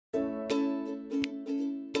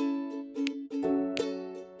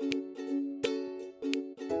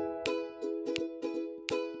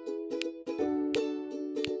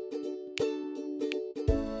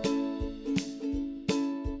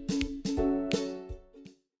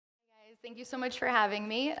Thank you so much for having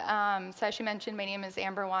me. So as she mentioned, my name is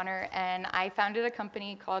Amber Wanner, and I founded a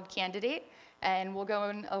company called Candidate, and we'll go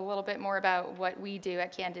in a little bit more about what we do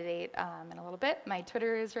at Candidate in a little bit. My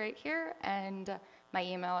Twitter is right here, and my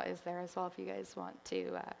email is there as well if you guys want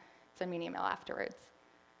to send me an email afterwards.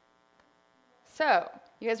 So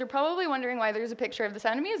you guys are probably wondering why there's a picture of The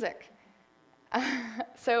Sound of Music.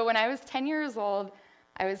 So when I was 10 years old,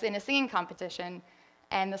 I was in a singing competition,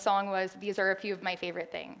 and the song was "These Are a Few of My Favorite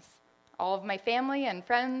Things." All of my family and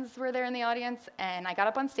friends were there in the audience, and I got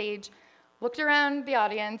up on stage, looked around the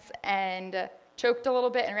audience, and choked a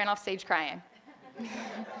little bit and ran off stage crying.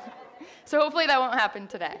 So hopefully that won't happen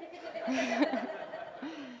today.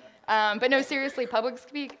 But no, seriously, public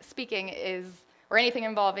speaking is, or anything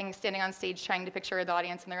involving standing on stage trying to picture the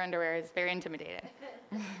audience in their underwear, is very intimidating.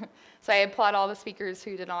 So I applaud all the speakers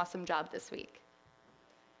who did an awesome job this week.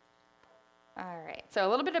 All right, so a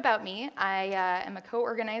little bit about me. I am a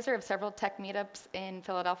co-organizer of several tech meetups in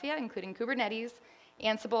Philadelphia, including Kubernetes,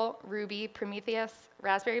 Ansible, Ruby, Prometheus,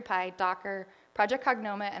 Raspberry Pi, Docker, Project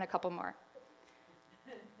Cognoma, and a couple more.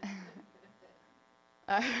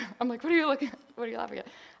 I'm like, what are you laughing at?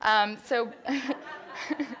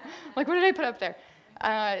 Like, what did I put up there?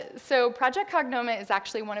 So Project Cognoma is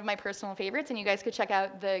actually one of my personal favorites, and you guys could check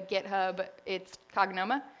out the GitHub, it's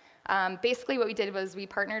Cognoma. Basically what we did was we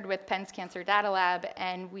partnered with Penn's Cancer Data Lab,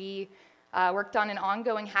 and we worked on an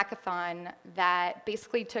ongoing hackathon that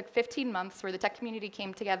basically took 15 months where the tech community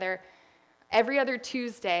came together every other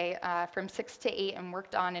Tuesday from 6 to 8 and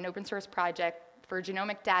worked on an open source project for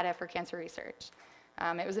genomic data for cancer research.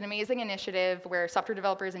 It was an amazing initiative where software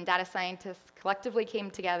developers and data scientists collectively came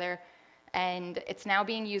together, and it's now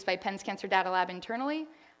being used by Penn's Cancer Data Lab internally,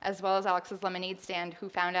 as well as Alex's Lemonade Stand, who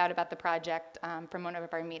found out about the project from one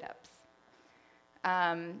of our meetups.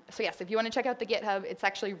 So yes, if you want to check out the GitHub, it's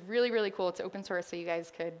actually really, really cool. It's open source, so you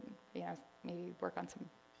guys could, maybe work on some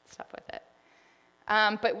stuff with it.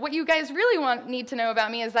 But what you guys really need to know about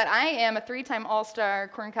me is that I am a 3-time All-Star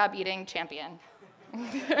corncob eating champion.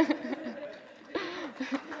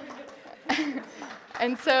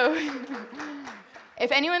 And so,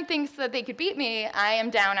 if anyone thinks that they could beat me, I am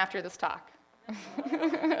down after this talk.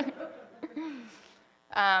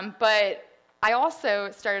 But I also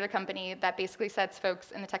started a company that basically sets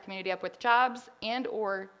folks in the tech community up with jobs and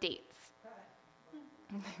or dates.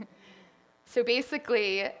 So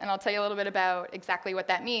basically, and I'll tell you a little bit about exactly what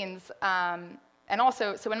that means, and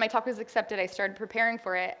also, so when my talk was accepted, I started preparing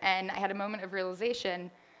for it, and I had a moment of realization,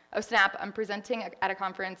 oh snap, I'm presenting at a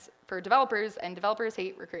conference for developers, and developers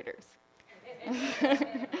hate recruiters.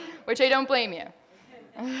 Which I don't blame you.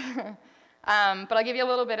 But I'll give you a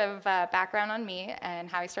little bit of background on me and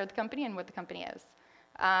how I started the company and what the company is.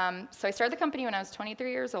 So I started the company when I was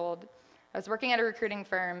 23 years old. I was working at a recruiting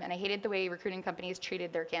firm, and I hated the way recruiting companies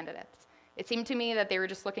treated their candidates. It seemed to me that they were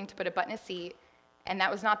just looking to put a butt in a seat, and that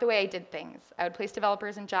was not the way I did things. I would place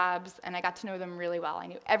developers in jobs, and I got to know them really well. I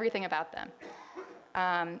knew everything about them.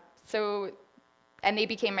 And they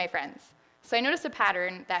became my friends. So I noticed a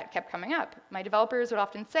pattern that kept coming up. My developers would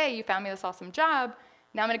often say, "You found me this awesome job.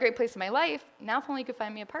 Now I'm in a great place in my life. Now if only you could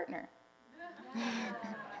find me a partner."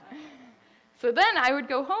 So then I would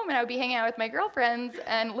go home and I would be hanging out with my girlfriends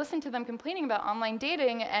and listen to them complaining about online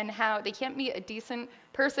dating and how they can't meet a decent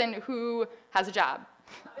person who has a job.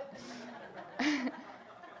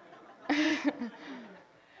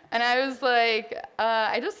 And I was like,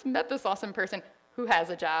 I just met this awesome person who has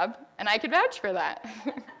a job, and I could vouch for that.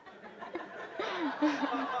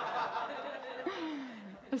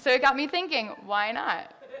 So it got me thinking, why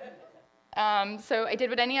not? So I did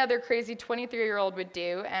what any other crazy 23-year-old would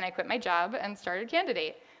do, and I quit my job and started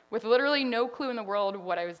Candidate, with literally no clue in the world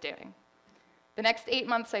what I was doing. The next 8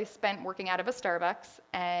 months I spent working out of a Starbucks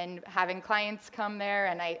and having clients come there,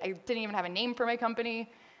 and I didn't even have a name for my company.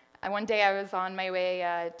 And one day I was on my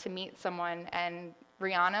way to meet someone, and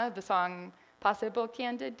Rihanna, the song Possible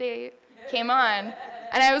Candidate, came on,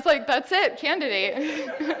 and I was like, that's it, Candidate.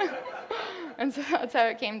 And so that's how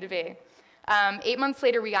it came to be. 8 months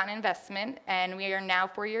later, we got an investment, and we are now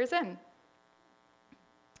 4 years in.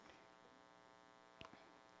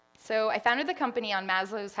 So I founded the company on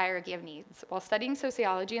Maslow's hierarchy of needs. While studying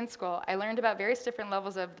sociology in school, I learned about various different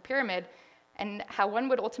levels of the pyramid and how one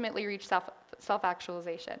would ultimately reach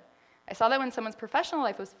self-actualization. I saw that when someone's professional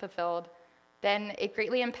life was fulfilled, then it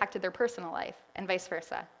greatly impacted their personal life, and vice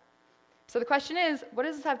versa. So the question is, what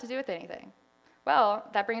does this have to do with anything? Well,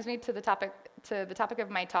 that brings me to the topic of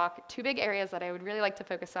my talk, 2 big areas that I would really like to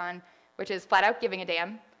focus on, which is flat out giving a damn.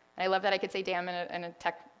 And I love that I could say damn in a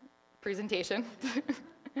tech presentation.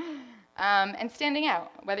 And standing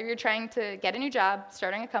out, whether you're trying to get a new job,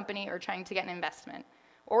 starting a company, or trying to get an investment.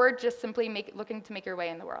 or just simply looking to make your way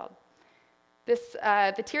in the world.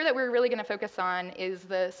 The tier that we're really going to focus on is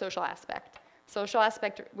the social aspect. Social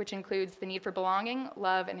aspect, which includes the need for belonging,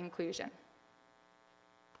 love, and inclusion.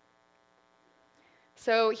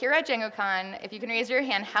 So here at DjangoCon, if you can raise your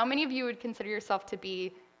hand, how many of you would consider yourself to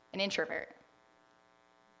be an introvert?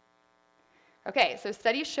 Okay, so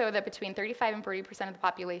studies show that between 35 and 40% of the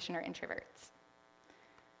population are introverts.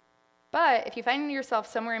 But if you find yourself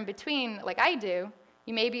somewhere in between, like I do,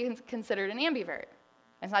 you may be considered an ambivert.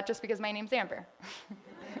 It's not just because my name's Amber.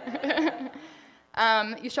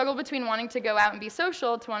 You struggle between wanting to go out and be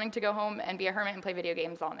social to wanting to go home and be a hermit and play video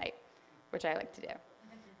games all night, which I like to do.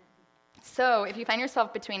 So if you find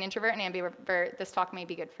yourself between introvert and ambivert, this talk may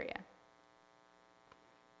be good for you.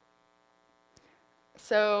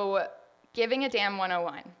 So giving a damn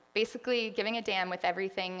 101. Basically, giving a damn with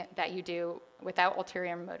everything that you do without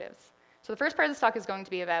ulterior motives. So the first part of this talk is going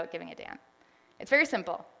to be about giving a damn. It's very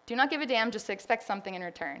simple. Do not give a damn just to expect something in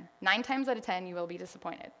return. 9 times out of 10, you will be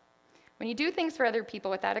disappointed. When you do things for other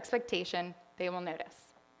people without expectation, they will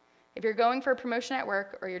notice. If you're going for a promotion at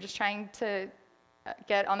work, or you're just trying to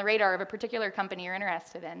get on the radar of a particular company you're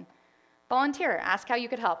interested in, volunteer, ask how you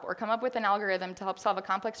could help, or come up with an algorithm to help solve a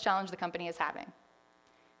complex challenge the company is having.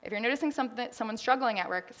 If you're noticing someone struggling at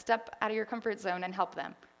work, step out of your comfort zone and help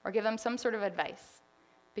them, or give them some sort of advice,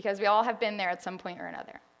 because we all have been there at some point or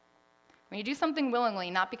another. When you do something willingly,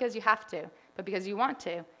 not because you have to, but because you want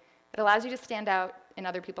to, it allows you to stand out in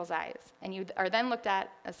other people's eyes, and you are then looked at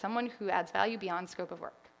as someone who adds value beyond scope of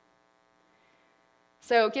work.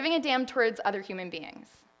 So giving a damn towards other human beings.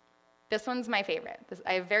 This one's my favorite.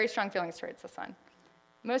 I have very strong feelings towards this one.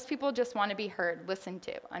 Most people just want to be heard, listened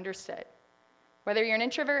to, understood. Whether you're an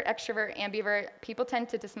introvert, extrovert, ambivert, people tend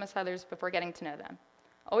to dismiss others before getting to know them.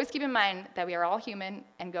 Always keep in mind that we are all human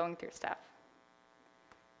and going through stuff.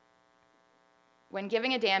 When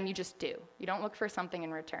giving a damn, you just do. You don't look for something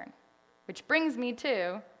in return. Which brings me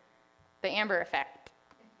to the Amber effect.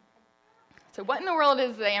 So what in the world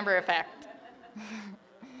is the Amber effect?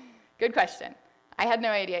 Good question. I had no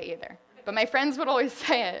idea either. But my friends would always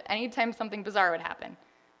say it anytime something bizarre would happen.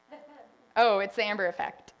 Oh, it's the Amber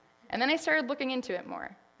effect. And then I started looking into it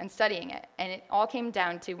more and studying it, and it all came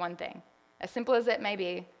down to one thing. As simple as it may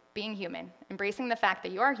be, being human, embracing the fact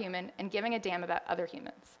that you are human, and giving a damn about other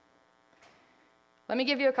humans. Let me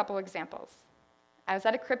give you a couple examples. I was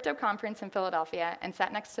at a crypto conference in Philadelphia and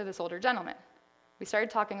sat next to this older gentleman. We started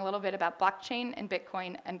talking a little bit about blockchain and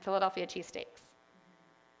Bitcoin and Philadelphia cheesesteaks.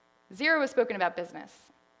 Zero was spoken about business.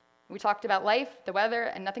 We talked about life, the weather,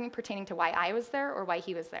 and nothing pertaining to why I was there or why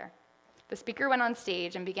he was there. The speaker went on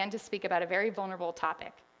stage and began to speak about a very vulnerable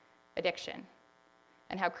topic, addiction,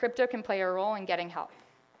 and how crypto can play a role in getting help.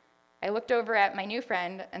 I looked over at my new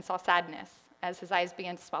friend and saw sadness as his eyes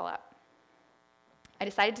began to swell up. I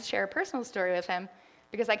decided to share a personal story with him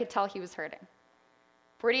because I could tell he was hurting.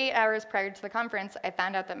 48 hours prior to the conference, I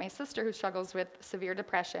found out that my sister, who struggles with severe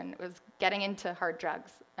depression, was getting into hard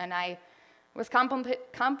drugs, and I was I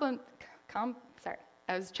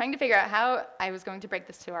was trying to figure out how I was going to break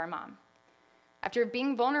this to our mom. After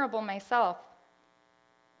being vulnerable myself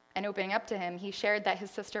and opening up to him, he shared that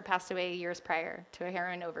his sister passed away years prior to a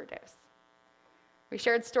heroin overdose. We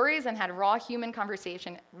shared stories and had raw human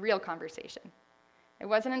conversation, real conversation. It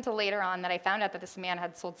wasn't until later on that I found out that this man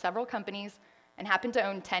had sold several companies and happened to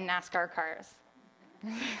own 10 NASCAR cars.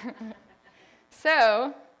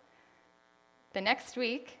 So, the next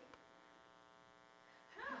week,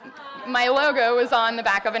 my logo was on the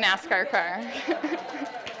back of a NASCAR car.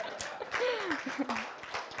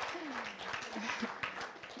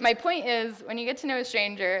 My point is, when you get to know a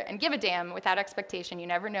stranger and give a damn without expectation, you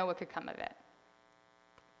never know what could come of it.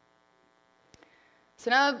 So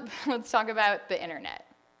now let's talk about the internet.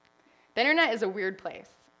 The internet is a weird place.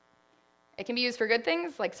 It can be used for good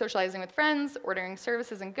things like socializing with friends, ordering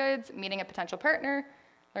services and goods, meeting a potential partner,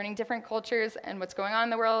 learning different cultures and what's going on in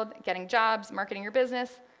the world, getting jobs, marketing your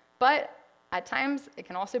business, but at times it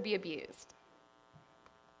can also be abused.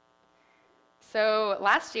 So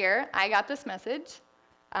last year, I got this message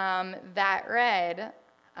that read,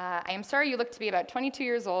 I am sorry you look to be about 22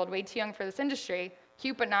 years old, way too young for this industry,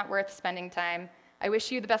 cute but not worth spending time. I wish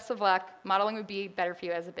you the best of luck. Modeling would be better for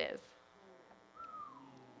you as a biz.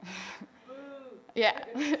 Yeah.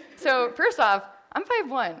 So first off, I'm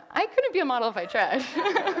 5'1". I couldn't be a model if I tried.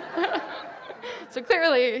 So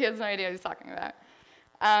clearly, he has no idea what he's talking about.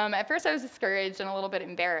 At first, I was discouraged and a little bit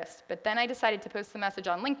embarrassed, but then I decided to post the message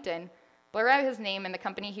on LinkedIn, blur out his name and the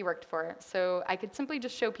company he worked for, so I could simply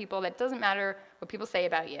just show people that it doesn't matter what people say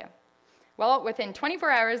about you. Well, within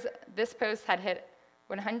 24 hours, this post had hit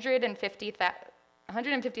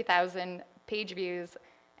 150,000 page views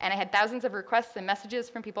and I had thousands of requests and messages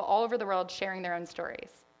from people all over the world sharing their own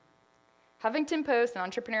stories. Huffington Post and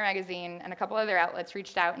Entrepreneur Magazine and a couple other outlets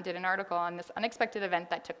reached out and did an article on this unexpected event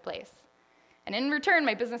that took place. And in return,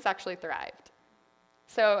 my business actually thrived.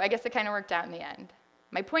 So I guess it kind of worked out in the end.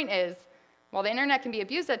 My point is, while the internet can be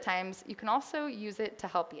abused at times, you can also use it to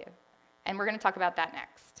help you. And we're going to talk about that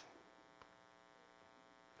next.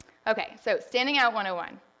 Okay, so standing out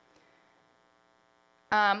 101.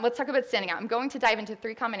 Let's talk about standing out. I'm going to dive into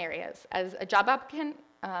 3 common areas. As a job applicant,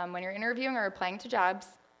 when you're interviewing or applying to jobs,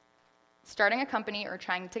 starting a company or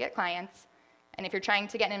trying to get clients, and if you're trying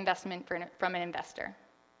to get an investment from an investor.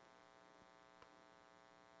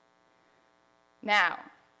 Now,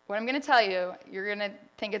 what I'm going to tell you, you're going to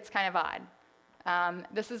think it's kind of odd.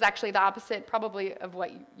 This is actually the opposite probably of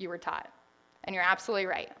what you were taught. And you're absolutely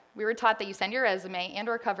right. We were taught that you send your resume and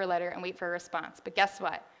or cover letter and wait for a response. But guess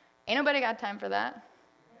what? Ain't nobody got time for that.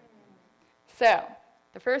 So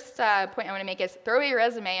the first point I want to make is throw away your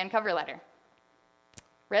resume and cover letter.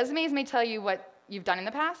 Resumes may tell you what you've done in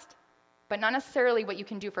the past, but not necessarily what you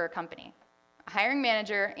can do for a company. A hiring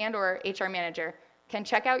manager and or HR manager can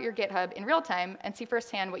check out your GitHub in real time and see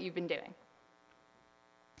firsthand what you've been doing.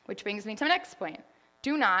 Which brings me to my next point.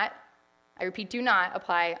 Do not, I repeat, do not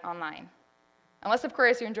apply online. Unless, of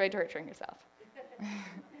course, you enjoy torturing yourself.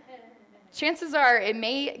 Chances are it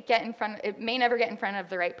may never get in front of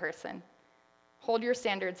the right person. Hold your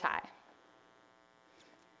standards high.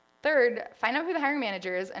 Third, find out who the hiring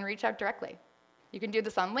manager is and reach out directly. You can do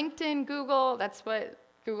this on LinkedIn, Google, that's what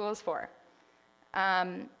Google is for.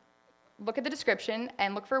 Look at the description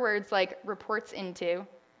and look for words like reports into,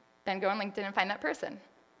 then go on LinkedIn and find that person.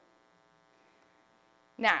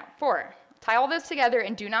 Now, 4, tie all this together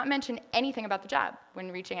and do not mention anything about the job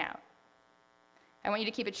when reaching out. I want you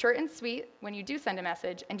to keep it short and sweet when you do send a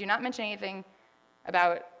message, and do not mention anything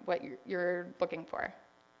about what you're looking for.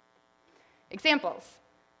 Examples.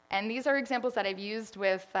 And these are examples that I've used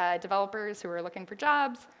with developers who are looking for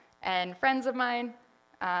jobs and friends of mine.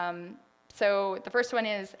 So the first one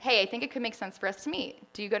is, hey, I think it could make sense for us to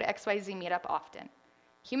meet. Do you go to XYZ meetup often?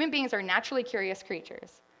 Human beings are naturally curious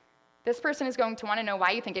creatures. This person is going to want to know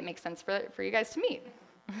why you think it makes sense for you guys to meet.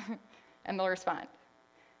 And they'll respond.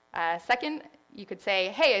 Second, you could say,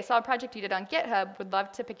 hey, I saw a project you did on GitHub, would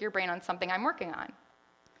love to pick your brain on something I'm working on.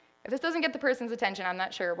 If this doesn't get the person's attention, I'm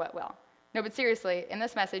not sure what will. No, but seriously, in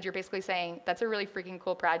this message, you're basically saying, that's a really freaking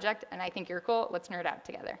cool project, and I think you're cool, let's nerd out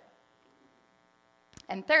together.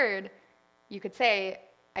 And third, you could say,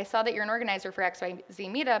 I saw that you're an organizer for XYZ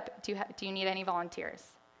meetup, do you need any volunteers?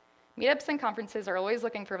 Meetups and conferences are always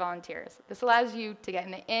looking for volunteers. This allows you to get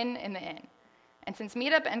in the in. And since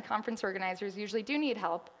meetup and conference organizers usually do need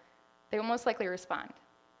help, they will most likely respond.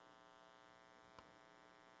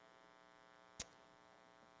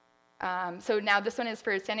 So now this one is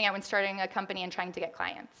for standing out when starting a company and trying to get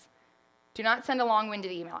clients. Do not send a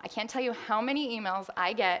long-winded email. I can't tell you how many emails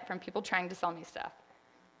I get from people trying to sell me stuff.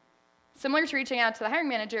 Similar to reaching out to the hiring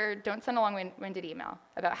manager, don't send a long-winded email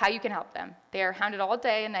about how you can help them. They are hounded all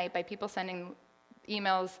day and night by people sending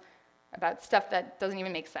emails about stuff that doesn't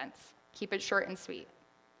even make sense. Keep it short and sweet.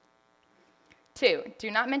 2, do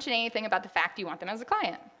not mention anything about the fact you want them as a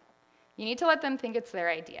client. You need to let them think it's their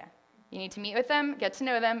idea. You need to meet with them, get to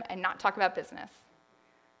know them, and not talk about business.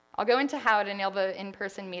 I'll go into how to nail the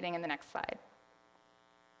in-person meeting in the next slide.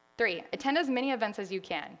 3, attend as many events as you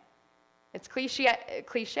can. It's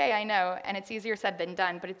cliche, I know, and it's easier said than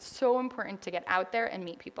done, but it's so important to get out there and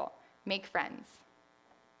meet people, make friends.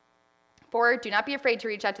 4, do not be afraid to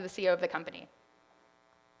reach out to the CEO of the company.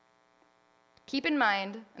 Keep in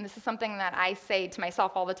mind, and this is something that I say to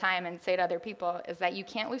myself all the time and say to other people, is that you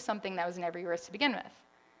can't lose something that was never yours to begin with.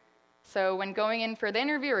 So when going in for the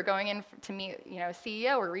interview or going in to meet a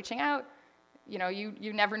CEO or reaching out,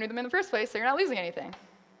 you never knew them in the first place, so you're not losing anything.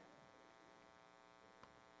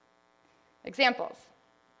 Examples.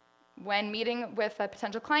 When meeting with a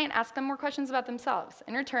potential client, ask them more questions about themselves.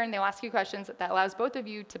 In return, they'll ask you questions that allows both of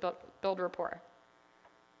you to build rapport.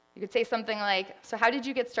 You could say something like, so how did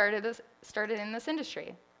you get started in this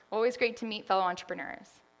industry? Always great to meet fellow entrepreneurs.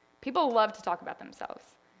 People love to talk about themselves.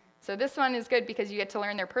 So this one is good because you get to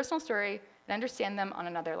learn their personal story and understand them on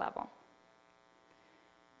another level.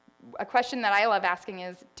 A question that I love asking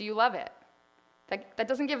is, do you love it? That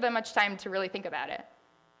doesn't give them much time to really think about it.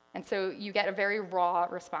 And so you get a very raw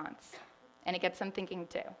response, and it gets them thinking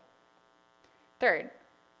too. 3rd,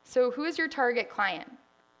 so who is your target client?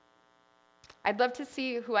 I'd love to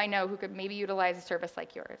see who I know who could maybe utilize a service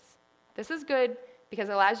like yours. This is good because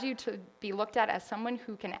it allows you to be looked at as someone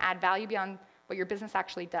who can add value beyond what your business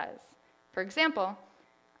actually does. For example,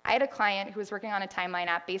 I had a client who was working on a timeline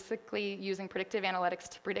app, basically using predictive analytics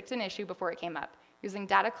to predict an issue before it came up, using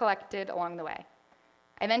data collected along the way.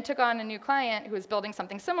 I then took on a new client who was building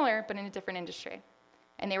something similar, but in a different industry.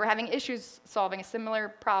 And they were having issues solving a similar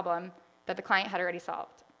problem that the client had already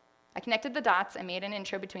solved. I connected the dots and made an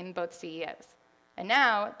intro between both CEOs. And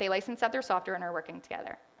now they licensed out their software and are working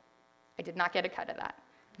together. I did not get a cut of that.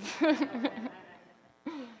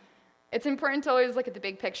 It's important to always look at the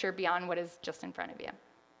big picture beyond what is just in front of you.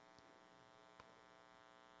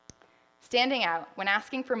 Standing out when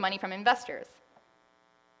asking for money from investors.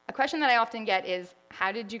 A question that I often get is,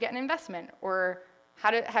 how did you get an investment? Or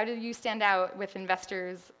how did you stand out with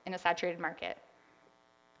investors in a saturated market?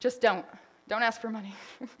 Just don't. Don't ask for money.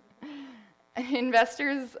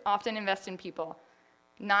 Investors often invest in people,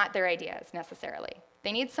 not their ideas necessarily.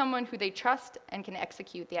 They need someone who they trust and can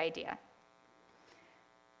execute the idea.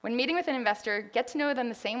 When meeting with an investor, get to know them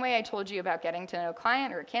the same way I told you about getting to know a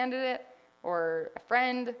client or a candidate or a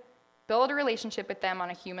friend. Build a relationship with them on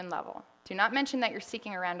a human level. Do not mention that you're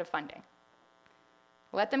seeking a round of funding.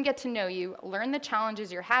 Let them get to know you, learn the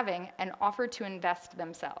challenges you're having, and offer to invest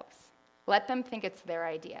themselves. Let them think it's their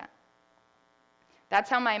idea. That's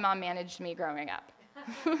how my mom managed me growing up.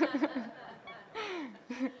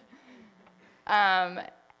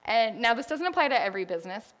 And now this doesn't apply to every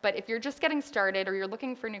business, but if you're just getting started or you're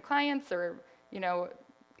looking for new clients or,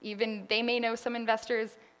 even they may know some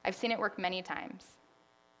investors, I've seen it work many times.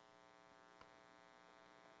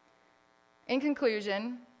 In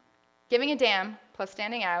conclusion, giving a damn plus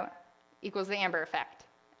standing out equals the Amber effect,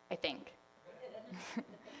 I think.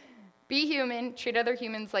 Be human, treat other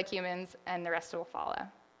humans like humans, and the rest will follow.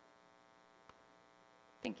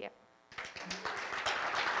 Thank you.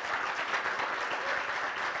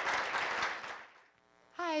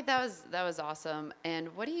 Hi, that was awesome.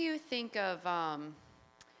 And what do you think of,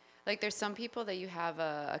 there's some people that you have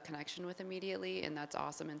a connection with immediately, and that's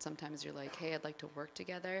awesome. And sometimes you're like, hey, I'd like to work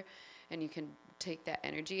together, and you can take that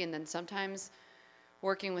energy. And then sometimes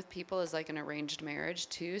working with people is like an arranged marriage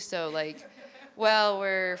too. So well,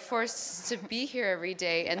 we're forced to be here every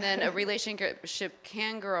day, and then a relationship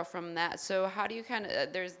can grow from that. So how do you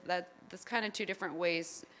there's kind of two different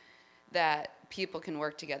ways that people can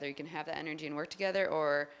work together. You can have that energy and work together,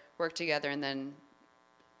 or work together and then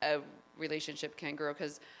a relationship can grow.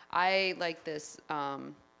 Because I like this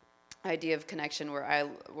idea of connection where I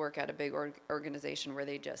work at a big organization where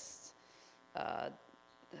they just,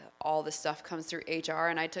 all the stuff comes through HR,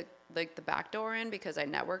 and I took the back door in because I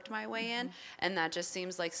networked my way in, and that just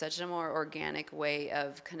seems like such a more organic way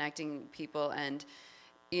of connecting people and,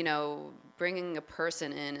 bringing a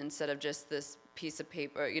person in instead of just this piece of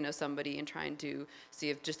paper, somebody, and trying to see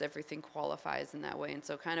if just everything qualifies in that way. And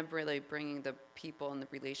so kind of really bringing the people and the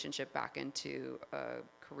relationship back into a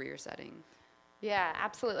career setting. Yeah,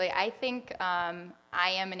 absolutely. I think I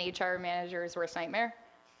am an HR manager's worst nightmare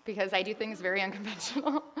because I do things very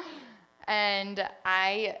unconventional. And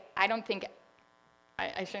I don't think,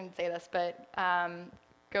 I shouldn't say this, but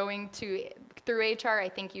going through HR, I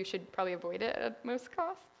think you should probably avoid it at most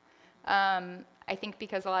costs. I think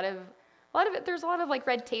because a lot of it, there's a lot of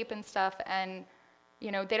red tape and stuff, and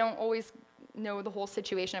they don't always know the whole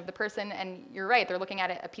situation of the person. And you're right, they're looking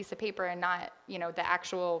at a piece of paper and not the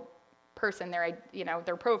actual person, their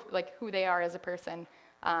who they are as a person,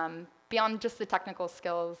 beyond just the technical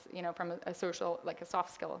skills, from a social, a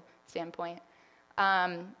soft skill standpoint.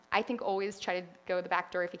 I think always try to go the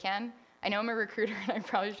back door if you can. I know I'm a recruiter and I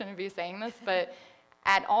probably shouldn't be saying this, but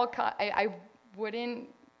at all I wouldn't,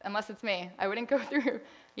 unless it's me, I wouldn't go through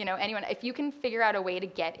anyone. If you can figure out a way to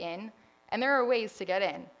get in, and there are ways to get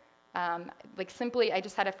in. Simply, I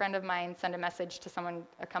just had a friend of mine send a message to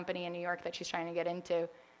a company in New York that she's trying to get into,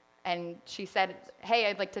 and she said, hey,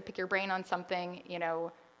 I'd like to pick your brain on something,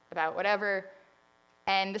 about whatever.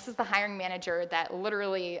 And this is the hiring manager that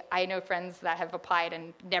literally, I know friends that have applied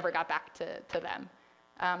and never got back to them.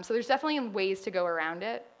 So there's definitely ways to go around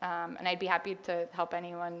it, and I'd be happy to help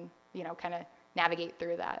anyone, kind of navigate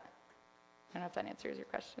through that. I don't know if that answers your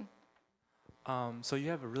question. So you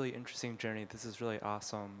have a really interesting journey. This is really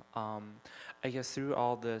awesome. I guess through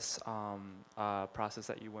all this process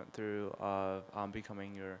that you went through of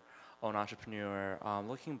becoming your own entrepreneur,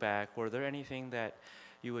 looking back, were there anything that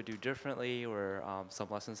you would do differently, or some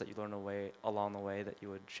lessons that you learned along the way that you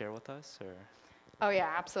would share with us? Or? Oh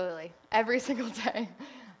yeah, absolutely. Every single day.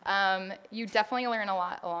 You definitely learn a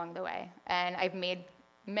lot along the way. And I've made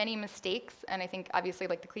many mistakes, and I think obviously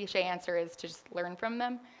the cliche answer is to just learn from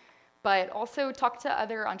them. But also talk to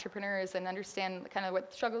other entrepreneurs and understand kind of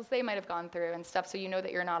what struggles they might have gone through and stuff, so you know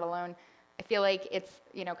that you're not alone. I feel like it's,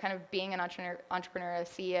 kind of being an entrepreneur, a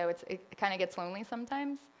CEO, it kind of gets lonely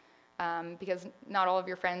sometimes. because not all of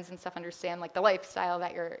your friends and stuff understand like the lifestyle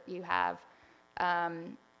that you have.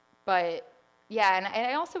 But yeah, and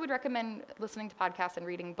I also would recommend listening to podcasts and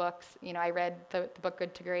reading books. You know, I read the book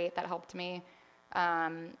Good to Great. That helped me,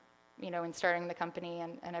 you know, in starting the company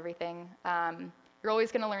and everything. You're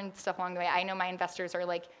always going to learn stuff along the way. I know my investors are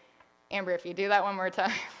like, Amber, if you do that one more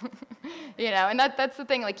time, you know, and that's the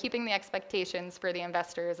thing, like keeping the expectations for the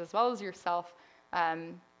investors as well as yourself,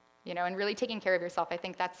 you know, and really taking care of yourself. I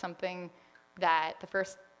think that's something that the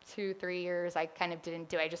first 2-3 years I kind of didn't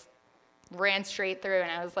do. I just ran straight through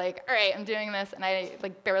and I was like, all right, I'm doing this. And I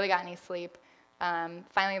like barely got any sleep.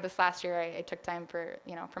 Finally this last year I took time for,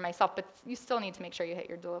 you know, for myself, but you still need to make sure you hit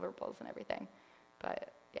your deliverables and everything.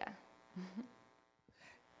 But yeah.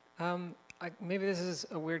 Maybe this is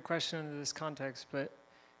a weird question in this context, but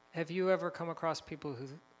have you ever come across people who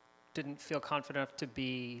didn't feel confident enough to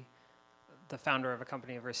be the founder of a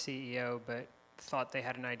company or a CEO, but thought they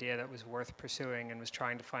had an idea that was worth pursuing and was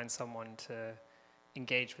trying to find someone to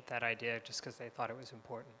engage with that idea just because they thought it was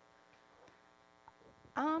important?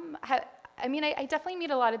 I mean, I definitely meet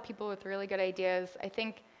a lot of people with really good ideas. I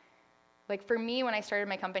think, like for me, when I started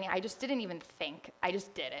my company, I just didn't even think. I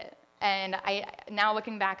just did it. And now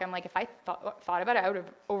looking back, I'm like, if I thought about it, I would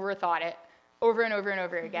have overthought it over and over and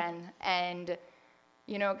over again. And,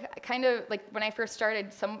 you know, kind of like when I first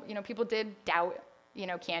started, some, you know, people did doubt, you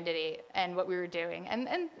know, Candidate and what we were doing. And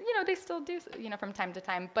you know, they still do, you know, from time to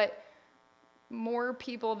time. But more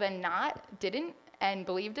people than not didn't and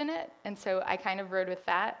believed in it. And so I kind of rode with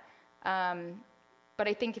that. But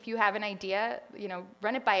I think if you have an idea, you know,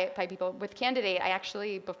 run it by people. With Candidate, I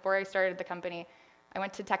actually, before I started the company, I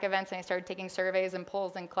went to tech events and I started taking surveys and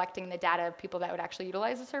polls and collecting the data of people that would actually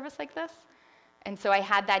utilize a service like this. And so I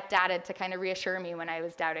had that data to kind of reassure me when I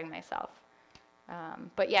was doubting myself.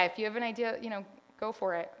 But yeah, if you have an idea, you know, go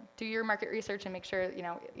for it. Do your market research and make sure, you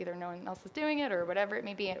know, either no one else is doing it or whatever it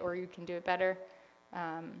may be, or you can do it better.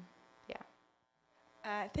 Yeah.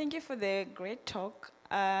 Thank you for the great talk.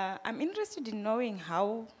 I'm interested in knowing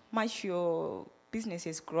how much your business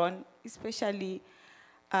has grown, especially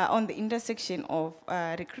on the intersection of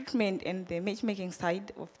recruitment and the matchmaking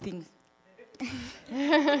side of things.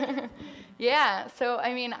 Yeah, so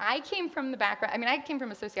I mean, I came from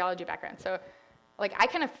a sociology background, so like I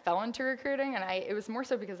kind of fell into recruiting, and it was more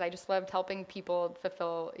so because I just loved helping people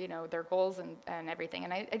fulfill, you know, their goals and everything,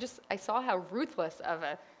 and I saw how ruthless of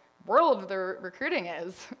a world the recruiting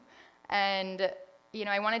is, and you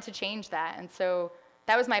know, I wanted to change that, and so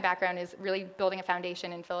that was my background, is really building a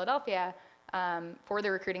foundation in Philadelphia for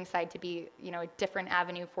the recruiting side to be, you know, a different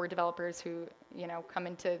avenue for developers who, you know, come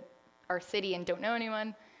into our city and don't know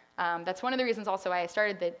anyone. That's one of the reasons also why I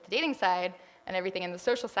started the dating side and everything, and the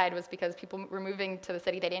social side was because people were moving to the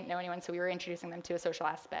city, they didn't know anyone, so we were introducing them to a social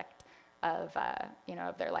aspect of, you know,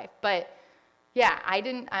 of their life. But yeah,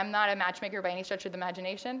 I'm not a matchmaker by any stretch of the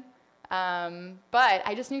imagination, but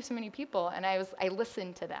I just knew so many people, and I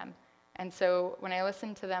listened to them. And so when I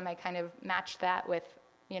listened to them, I kind of matched that with,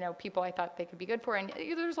 you know, people I thought they could be good for, and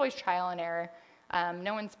there's always trial and error.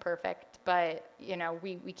 No one's perfect, but, you know,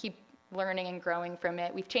 we keep learning and growing from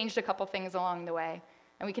it. We've changed a couple things along the way,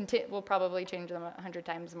 and we'll probably change them 100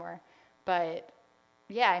 times more. But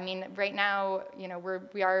yeah, I mean, right now, you know,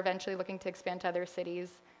 we are eventually looking to expand to other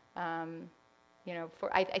cities. You know,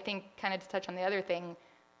 I think kind of to touch on the other thing,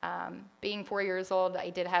 being 4 years old, I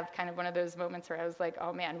did have kind of one of those moments where I was like,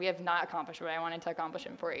 oh man, we have not accomplished what I wanted to accomplish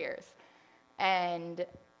in 4 years. And,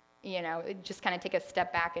 you know, just kind of take a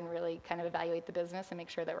step back and really kind of evaluate the business and make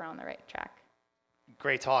sure that we're on the right track.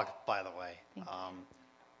 Great talk, by the way. Thank you.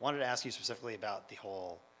 Wanted to ask you specifically about the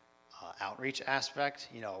whole outreach aspect,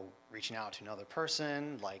 you know, reaching out to another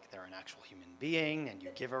person like they're an actual human being and you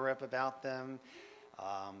give a rip about them.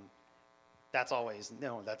 That's always,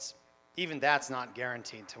 that's not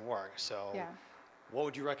guaranteed to work. So Yeah. What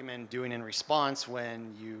would you recommend doing in response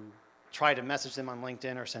when you try to message them on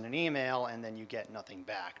LinkedIn or send an email and then you get nothing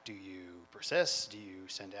back? Do you persist? Do you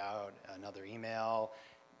send out another email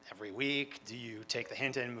every week? Do you take the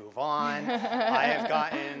hint and move on?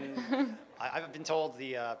 I've been told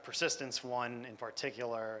the persistence one in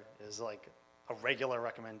particular is like a regular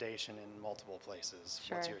recommendation in multiple places.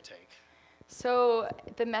 Sure. What's your take? So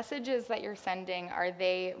the messages that you're sending, are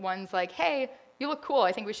they ones like, hey, you look cool,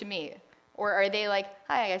 I think we should meet? Or are they like,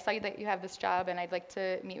 hi, I saw that you have this job and I'd like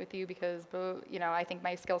to meet with you because, you know, I think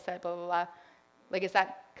my skill set, blah, blah, blah. Like, is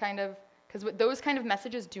that kind of, because those kind of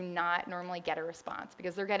messages do not normally get a response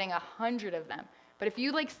because they're getting 100 of them. But if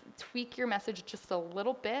you like tweak your message just a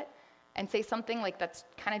little bit and say something like that's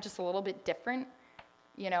kind of just a little bit different,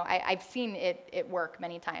 I've seen it work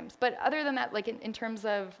many times. But other than that, like in terms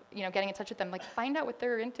of, getting in touch with them, like find out what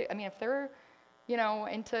they're into. I mean, if they're,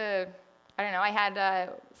 into, I don't know, I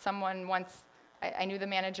had someone once, I knew the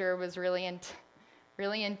manager was really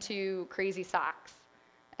into crazy socks.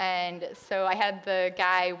 And so I had the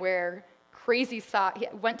guy wear crazy socks. He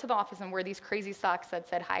went to the office and wore these crazy socks that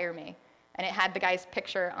said, "Hire me." And it had the guy's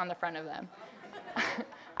picture on the front of them.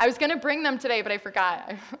 I was going to bring them today, but I forgot.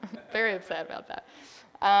 I'm very upset about that.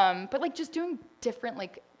 But like just doing different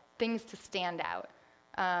like things to stand out.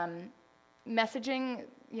 Messaging,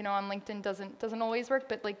 on LinkedIn doesn't always work,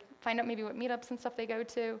 but like find out maybe what meetups and stuff they go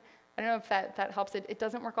to. I don't know if that helps. It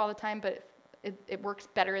doesn't work all the time, but it works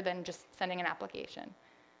better than just sending an application.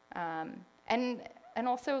 And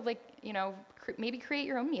also like, maybe create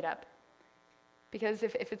your own meetup. Because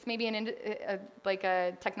if it's maybe like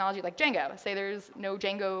a technology like Django, say there's no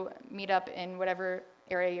Django meetup in whatever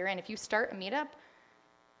area you're in, if you start a meetup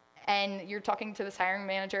and you're talking to this hiring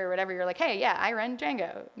manager or whatever, you're like, hey, yeah, I run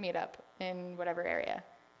Django meetup in whatever area.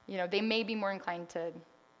 They may be more inclined to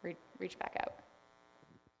reach back out.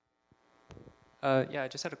 Yeah, I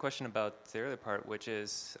just had a question about the other part, which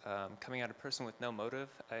is coming out a person with no motive.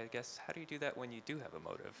 I guess, how do you do that when you do have a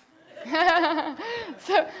motive?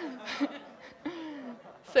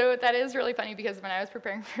 So that is really funny because when I was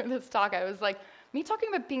preparing for this talk, I was like, me talking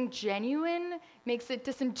about being genuine makes it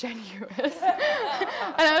disingenuous.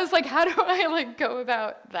 And I was like, how do I like go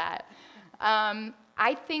about that?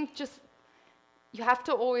 I think just, you have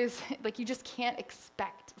to always, like you just can't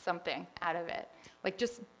expect something out of it. Like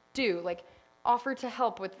just do, like offer to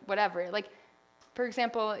help with whatever. Like, for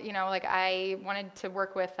example, like I wanted to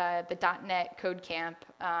work with the .NET Code Camp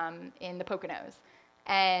in the Poconos.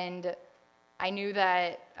 And I knew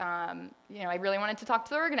that, I really wanted to talk to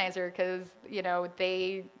the organizer because,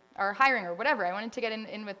 they are hiring or whatever. I wanted to get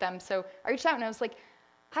in with them. So I reached out and I was like,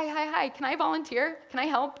 hi, can I volunteer? Can I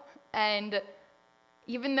help? And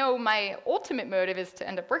even though my ultimate motive is to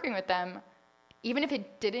end up working with them, even if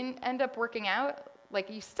it didn't end up working out, like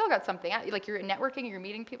you still got something out. Like you're networking, you're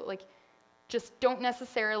meeting people, like just don't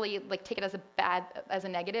necessarily like take it as a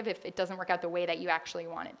negative if it doesn't work out the way that you actually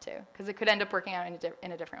want it to, because it could end up working out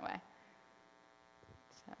in a different way.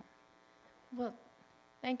 So. Well,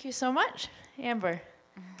 thank you so much, Amber.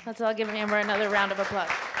 Let's all give Amber another round of applause.